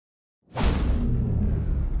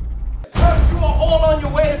all on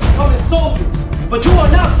your way to becoming soldiers, but you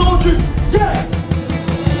are not soldiers yet.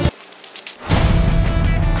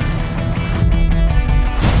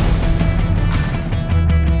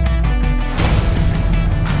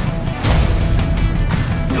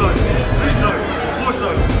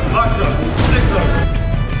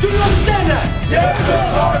 Do you understand that? Yes,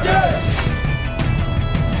 Sergeant!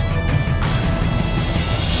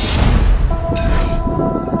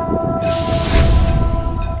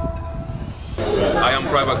 I am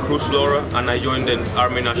Private Cruz Laura, and I joined the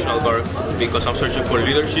Army National Guard because I'm searching for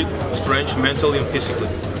leadership, strength, mentally and physically.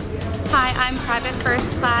 Hi, I'm Private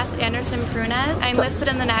First Class Anderson Prunez. I'm listed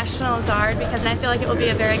in the National Guard because I feel like it will be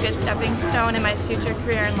a very good stepping stone in my future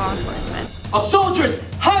career in law enforcement. A soldier is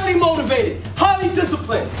highly motivated, highly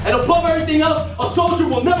disciplined, and above everything else, a soldier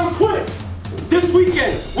will never quit. This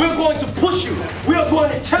weekend, we're going to push you. We are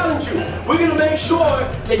going to challenge you. We're going to make sure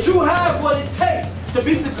that you have what it takes to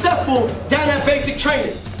be successful down that basic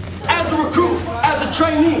training. As a recruit, as a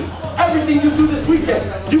trainee, everything you do this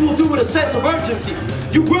weekend, you will do with a sense of urgency.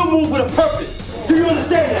 You will move with a purpose. Do you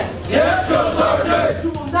understand that? Yes, Sergeant!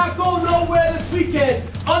 You will not go nowhere this weekend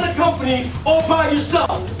unaccompanied or by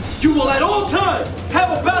yourself. You will at all times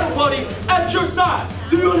have a battle buddy at your side.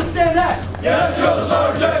 Do you understand that? Yes,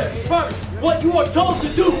 Sergeant! First, what you are told to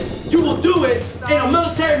do, you will do it in a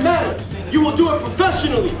military manner. You will do it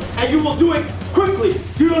professionally, and you will do it quickly.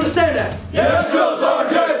 Do you understand that? Yes,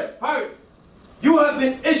 Sergeant! First, you have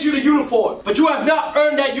been issued a uniform, but you have not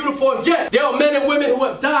earned that uniform yet. There are men and women who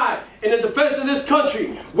have died in the defense of this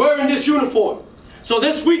country wearing this uniform. So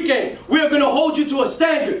this weekend, we are going to hold you to a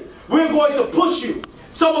standard. We're going to push you.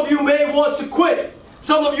 Some of you may want to quit.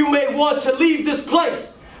 Some of you may want to leave this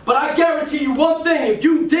place. But I guarantee you one thing, if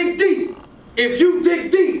you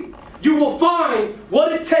dig deep, you will find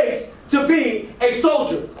what it takes to be a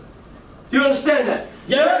soldier. You understand that?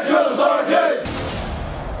 Yes, Sergeant!